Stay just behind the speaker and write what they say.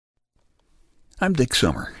I'm Dick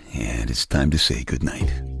Summer, and it's time to say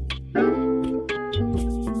goodnight.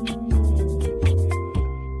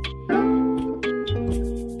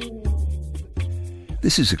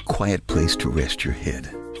 This is a quiet place to rest your head,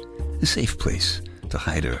 a safe place to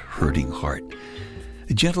hide a hurting heart,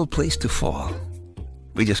 a gentle place to fall.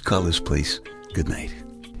 We just call this place goodnight.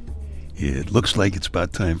 It looks like it's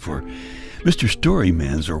about time for Mr.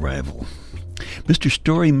 Storyman's arrival. Mr.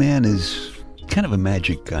 Storyman is kind of a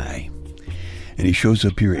magic guy, and he shows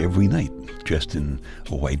up here every night dressed in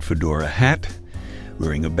a white fedora hat,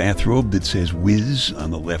 wearing a bathrobe that says Whiz on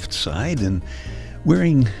the left side, and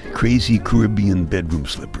wearing crazy Caribbean bedroom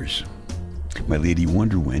slippers. My lady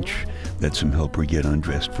Wonder Wench lets him help her get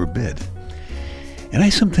undressed for bed. And I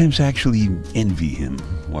sometimes actually envy him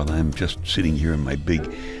while I'm just sitting here in my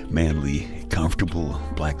big, manly, comfortable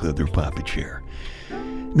black leather papa chair.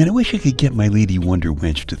 Man, I wish I could get my lady Wonder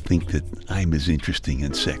Wench to think that I'm as interesting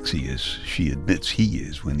and sexy as she admits he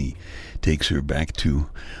is when he takes her back to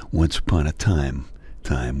once upon a time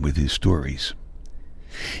with his stories.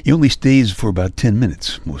 He only stays for about 10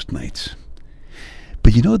 minutes most nights.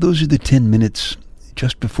 But you know, those are the 10 minutes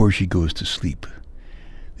just before she goes to sleep.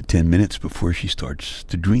 The 10 minutes before she starts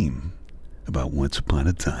to dream about once upon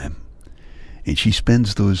a time. And she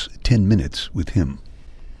spends those 10 minutes with him.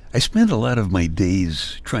 I spend a lot of my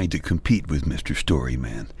days trying to compete with Mr.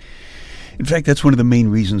 Storyman. In fact, that's one of the main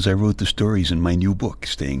reasons I wrote the stories in my new book,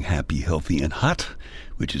 Staying Happy, Healthy, and Hot,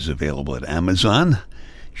 which is available at Amazon.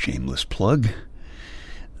 Shameless plug.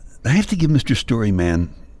 I have to give Mr. Storyman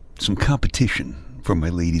some competition for my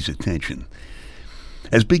lady's attention.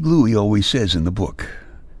 As Big Louie always says in the book,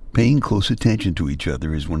 paying close attention to each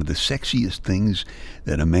other is one of the sexiest things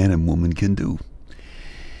that a man and woman can do.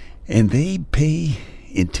 And they pay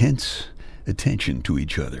intense attention to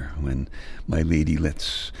each other when my lady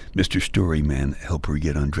lets Mr. Storyman help her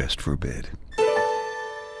get undressed for bed.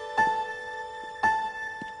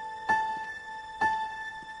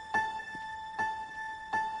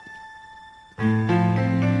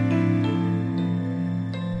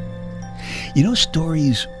 You know,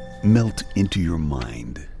 stories melt into your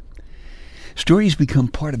mind. Stories become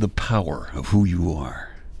part of the power of who you are.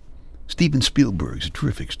 Steven Spielberg's a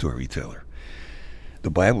terrific storyteller. The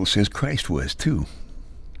Bible says Christ was, too.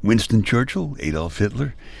 Winston Churchill, Adolf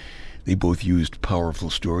Hitler, they both used powerful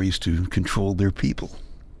stories to control their people.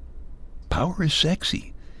 Power is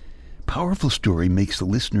sexy. Powerful story makes the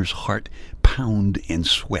listener's heart pound and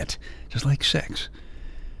sweat, just like sex.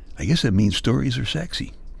 I guess that means stories are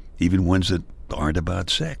sexy, even ones that aren't about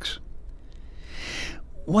sex.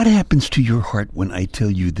 What happens to your heart when I tell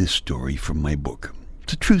you this story from my book?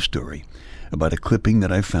 It's a true story about a clipping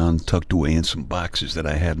that I found tucked away in some boxes that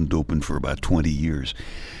I hadn't opened for about 20 years.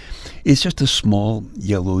 It's just a small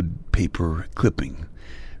yellowed paper clipping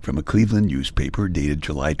from a Cleveland newspaper dated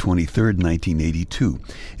July 23rd, 1982.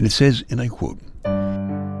 And it says, and I quote,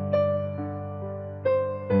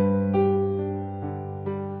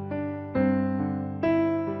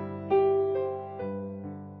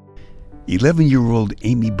 "11-year-old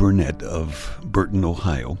Amy Burnett of Burton,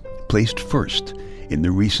 Ohio, placed first in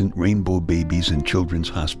the recent Rainbow Babies and Children's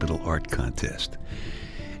Hospital Art Contest.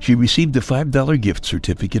 She received a $5 gift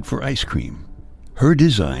certificate for ice cream. Her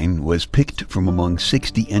design was picked from among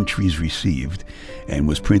 60 entries received and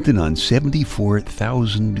was printed on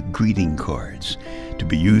 74,000 greeting cards to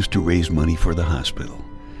be used to raise money for the hospital.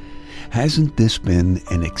 Hasn't this been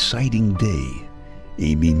an exciting day?"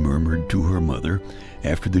 Amy murmured to her mother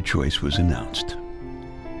after the choice was announced.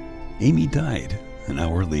 Amy died an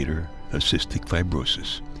hour later of cystic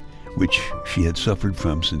fibrosis, which she had suffered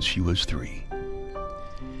from since she was 3.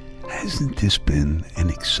 Hasn't this been an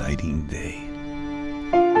exciting day?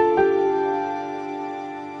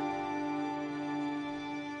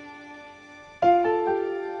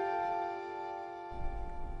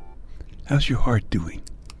 How's your heart doing?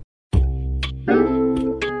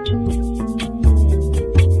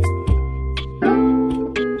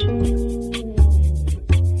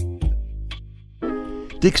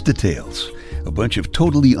 Dick's Details, a bunch of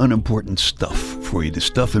totally unimportant stuff for you to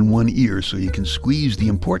stuff in one ear so you can squeeze the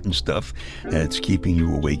important stuff that's keeping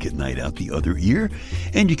you awake at night out the other ear,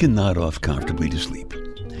 and you can nod off comfortably to sleep.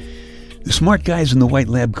 The smart guys in the white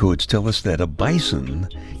lab coats tell us that a bison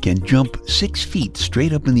can jump 6 feet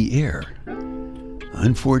straight up in the air.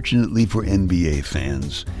 Unfortunately for NBA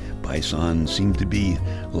fans, bison seem to be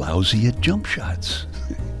lousy at jump shots.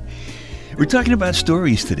 We're talking about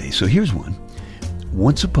stories today, so here's one.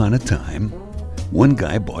 Once upon a time, one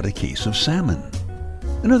guy bought a case of salmon.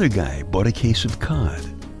 Another guy bought a case of cod.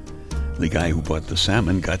 The guy who bought the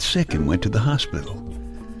salmon got sick and went to the hospital.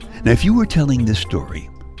 Now, if you were telling this story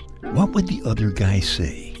What would the other guy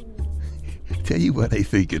say? Tell you what I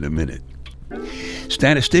think in a minute.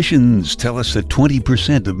 Statisticians tell us that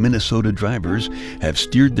 20% of Minnesota drivers have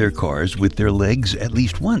steered their cars with their legs at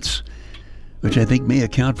least once, which I think may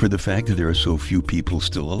account for the fact that there are so few people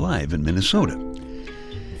still alive in Minnesota.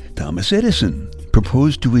 Thomas Edison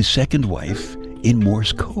proposed to his second wife in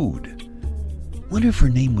Morse code. Wonder if her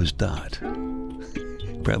name was Dot.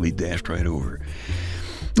 Probably dashed right over.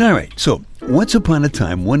 All right, so once upon a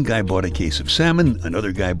time, one guy bought a case of salmon,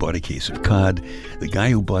 another guy bought a case of cod. The guy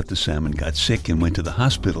who bought the salmon got sick and went to the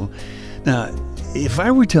hospital. Now, if I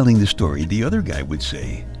were telling the story, the other guy would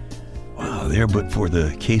say, "Wow, there but for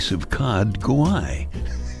the case of cod go I."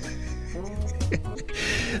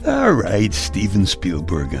 All right, Steven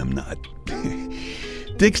Spielberg, I'm not.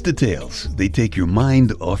 Dick's Details. They take your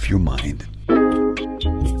mind off your mind.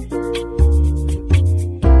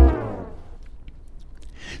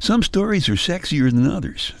 Some stories are sexier than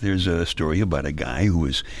others. There's a story about a guy who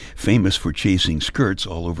was famous for chasing skirts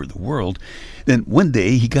all over the world. Then one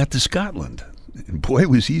day he got to Scotland. And boy,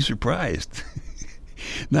 was he surprised.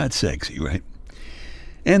 Not sexy, right?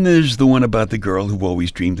 And there's the one about the girl who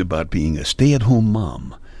always dreamed about being a stay-at-home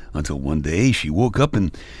mom, until one day she woke up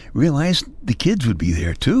and realized the kids would be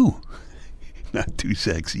there too. Not too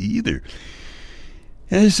sexy either.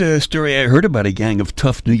 There's a story I heard about a gang of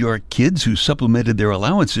tough New York kids who supplemented their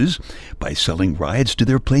allowances by selling rides to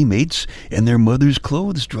their playmates and their mother's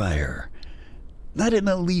clothes dryer. Not in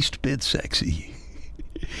the least bit sexy.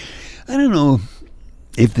 I don't know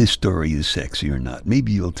if this story is sexy or not.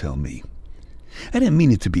 Maybe you'll tell me. I didn't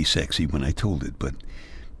mean it to be sexy when I told it, but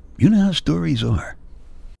you know how stories are.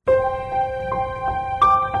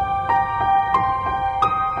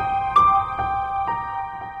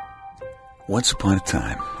 Once upon a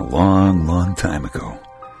time, a long, long time ago,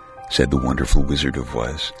 said the wonderful Wizard of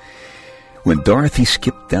Oz, when Dorothy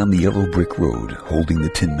skipped down the yellow brick road holding the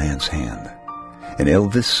Tin Man's hand, and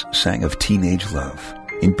Elvis sang of teenage love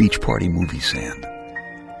in beach party movie sand.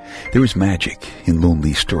 There was magic in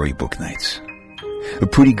lonely storybook nights. A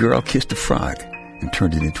pretty girl kissed a frog and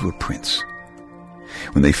turned it into a prince.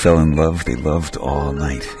 When they fell in love, they loved all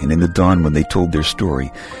night, and in the dawn when they told their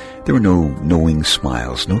story, there were no knowing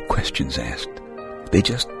smiles, no questions asked. They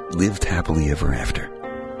just lived happily ever after.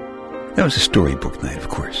 That was a storybook night, of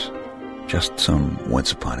course. Just some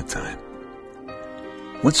once upon a time.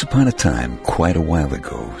 Once upon a time, quite a while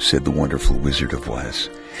ago, said the wonderful Wizard of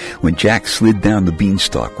Oz, when Jack slid down the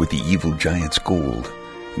beanstalk with the evil giant's gold,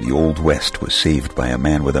 and the Old West was saved by a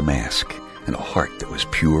man with a mask and a heart that was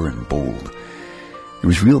pure and bold. There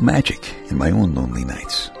was real magic in my own lonely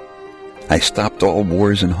nights. I stopped all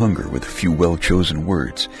wars and hunger with a few well-chosen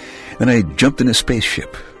words. Then I jumped in a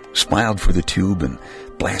spaceship, smiled for the tube, and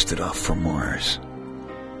blasted off for Mars.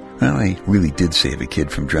 Well, I really did save a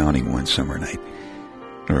kid from drowning one summer night.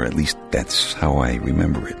 Or at least that's how I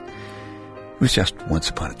remember it. It was just once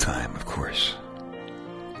upon a time, of course.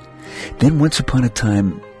 Then once upon a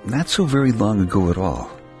time, not so very long ago at all,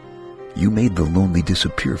 you made the lonely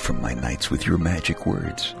disappear from my nights with your magic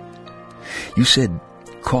words. You said,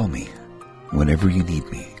 "Call me. Whenever you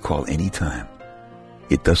need me, call any time.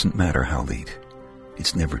 It doesn't matter how late.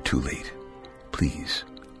 It's never too late. Please."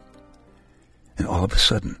 And all of a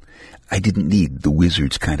sudden, I didn't need the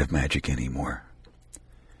wizard's kind of magic anymore.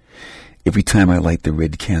 Every time I light the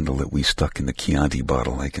red candle that we stuck in the Chianti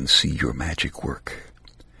bottle, I can see your magic work.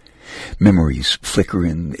 Memories flicker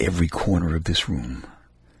in every corner of this room.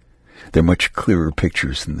 They're much clearer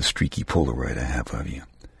pictures than the streaky Polaroid I have of you.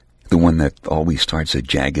 The one that always starts a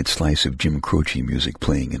jagged slice of Jim Croce music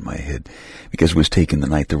playing in my head, because it was taken the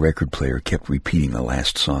night the record player kept repeating the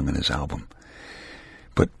last song on his album.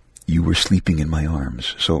 But you were sleeping in my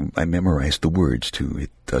arms, so I memorized the words to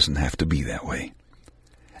 "It Doesn't Have to Be That Way."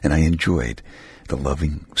 And I enjoyed the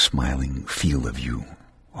loving, smiling feel of you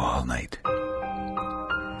all night.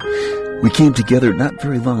 We came together not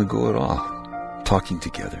very long ago at all, talking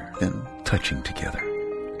together, then touching together,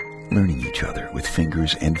 learning each other with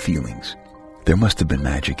fingers and feelings. There must have been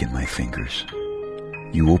magic in my fingers.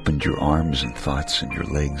 You opened your arms and thoughts and your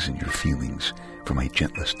legs and your feelings for my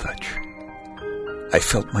gentlest touch. I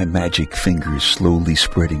felt my magic fingers slowly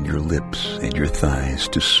spreading your lips and your thighs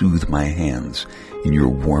to soothe my hands in your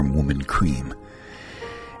warm woman cream.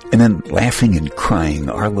 And then, laughing and crying,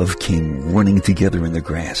 our love came running together in the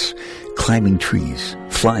grass, climbing trees,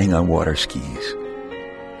 flying on water skis.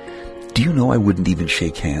 Do you know I wouldn't even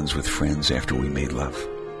shake hands with friends after we made love?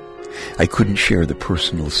 I couldn't share the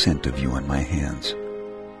personal scent of you on my hands.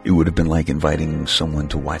 It would have been like inviting someone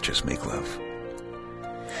to watch us make love.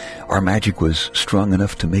 Our magic was strong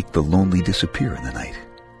enough to make the lonely disappear in the night.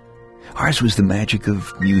 Ours was the magic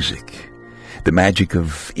of music, the magic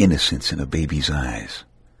of innocence in a baby's eyes.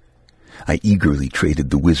 I eagerly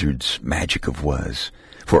traded the wizard's magic of was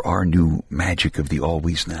for our new magic of the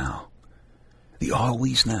always now. The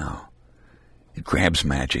always now. It grabs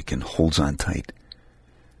magic and holds on tight,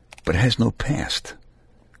 but it has no past,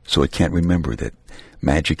 so it can't remember that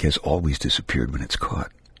magic has always disappeared when it's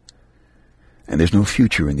caught. And there's no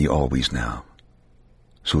future in the always now,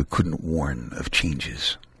 so it couldn't warn of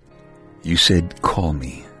changes. You said, call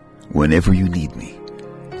me whenever you need me.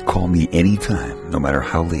 Call me anytime, no matter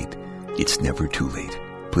how late. It's never too late.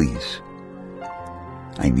 Please.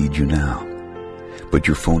 I need you now, but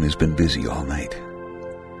your phone has been busy all night.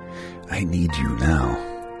 I need you now.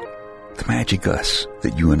 The magic us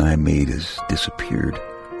that you and I made has disappeared.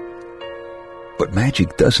 But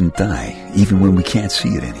magic doesn't die, even when we can't see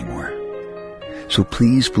it anymore. So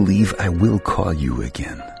please believe I will call you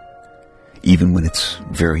again, even when it's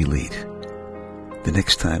very late. The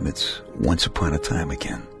next time it's once upon a time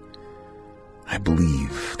again. I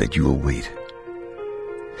believe that you will wait.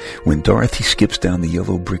 When Dorothy skips down the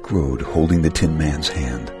yellow brick road holding the Tin Man's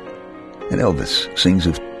hand, and Elvis sings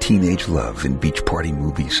of teenage love in beach party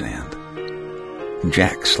movie sand, and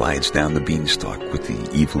Jack slides down the beanstalk with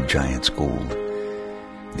the evil giant's gold,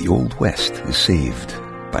 the Old West is saved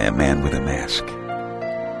by a man with a mask,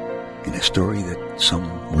 in a story that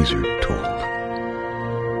some wizard told.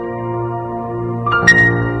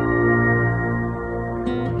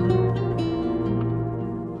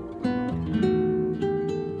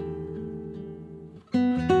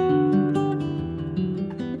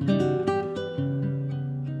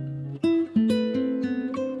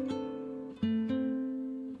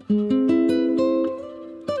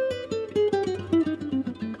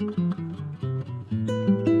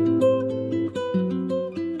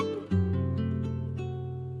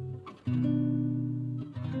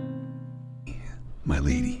 My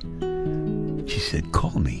lady, she said,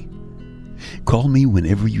 call me. Call me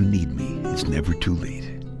whenever you need me. It's never too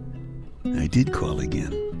late. I did call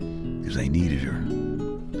again, because I needed her.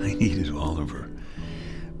 I needed all of her.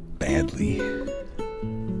 Badly.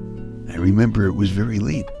 I remember it was very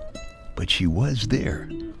late, but she was there,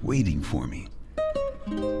 waiting for me.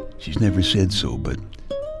 She's never said so, but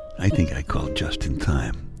I think I called just in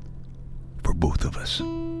time for both of us.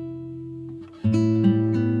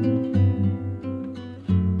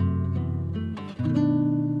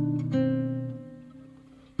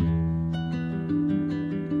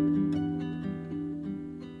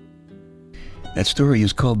 That story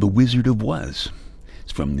is called The Wizard of Was.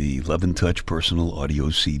 It's from the Love and Touch Personal Audio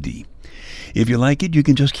CD. If you like it, you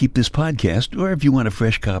can just keep this podcast, or if you want a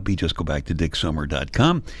fresh copy, just go back to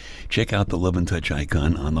dicksummer.com. Check out the Love and Touch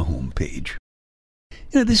icon on the home page.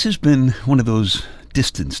 You know, this has been one of those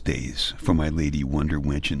distance days for my lady Wonder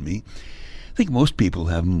Wench and me. I think most people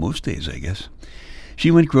have them most days, I guess. She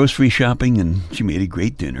went grocery shopping, and she made a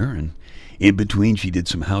great dinner, and in between she did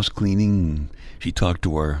some house cleaning, and she talked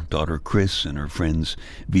to our daughter Chris and her friends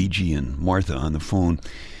Vigi and Martha on the phone,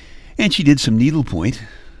 and she did some needlepoint.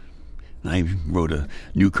 I wrote a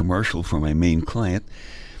new commercial for my main client.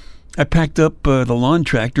 I packed up the lawn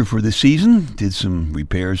tractor for the season, did some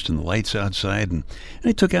repairs to the lights outside, and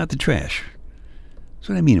I took out the trash. That's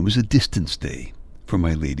what I mean. It was a distance day for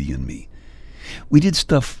my lady and me. We did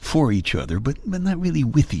stuff for each other, but not really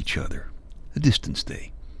with each other. A distance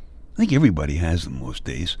day. I think everybody has them most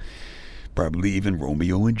days. Probably even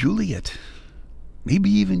Romeo and Juliet. Maybe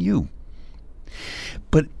even you.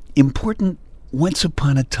 But important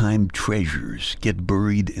once-upon-a-time treasures get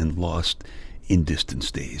buried and lost in distance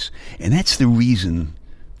days. And that's the reason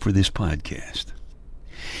for this podcast.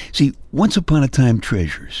 See, once-upon-a-time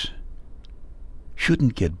treasures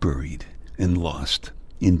shouldn't get buried and lost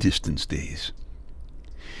in distance days.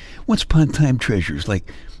 Once-upon-a-time treasures like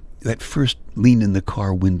that first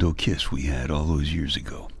lean-in-the-car window kiss we had all those years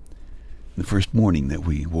ago. The first morning that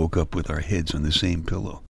we woke up with our heads on the same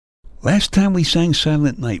pillow. Last time we sang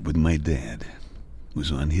Silent Night with my dad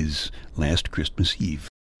was on his last Christmas Eve.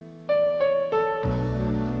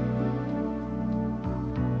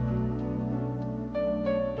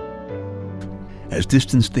 As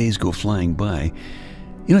distance days go flying by,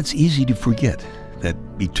 you know, it's easy to forget that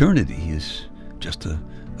eternity is just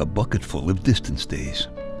a bucket full of distance days.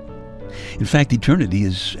 In fact, eternity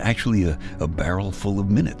is actually a barrel full of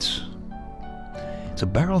minutes. It's a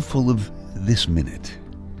barrel full of this minute.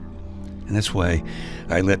 And that's why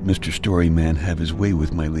I let Mr. Storyman have his way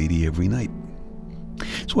with my lady every night.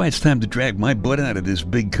 That's why it's time to drag my butt out of this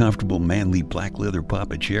big, comfortable, manly black leather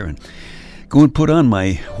papa chair and go and put on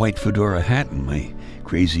my white fedora hat and my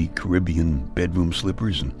crazy Caribbean bedroom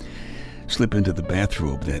slippers and slip into the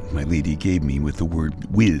bathrobe that my lady gave me with the word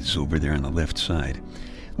whiz over there on the left side.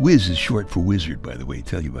 Whiz is short for wizard, by the way.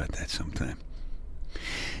 Tell you about that sometime.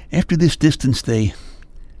 After this distant stay,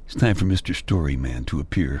 it's time for Mr. Storyman to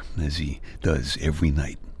appear, as he does every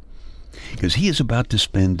night. Because he is about to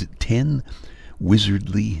spend 10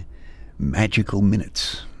 wizardly, magical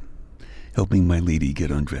minutes helping my lady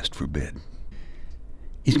get undressed for bed.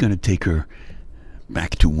 He's going to take her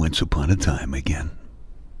back to once upon a time again.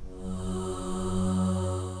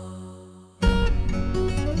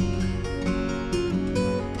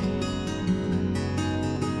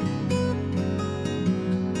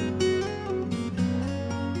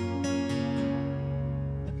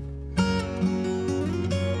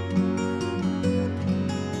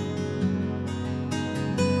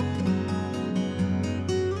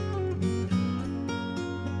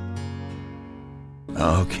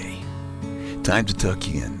 Okay, time to tuck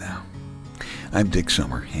you in now. I'm Dick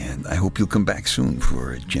Summer, and I hope you'll come back soon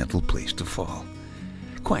for a gentle place to fall.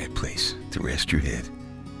 Quiet place to rest your head.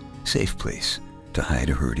 Safe place to hide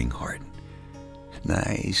a hurting heart.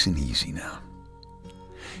 Nice and easy now.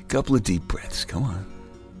 Couple of deep breaths, come on.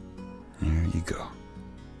 There you go.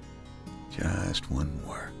 Just one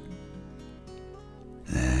more.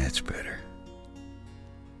 That's better.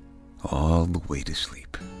 All the way to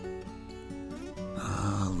sleep.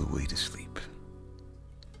 All the way to sleep.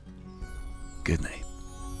 Good night.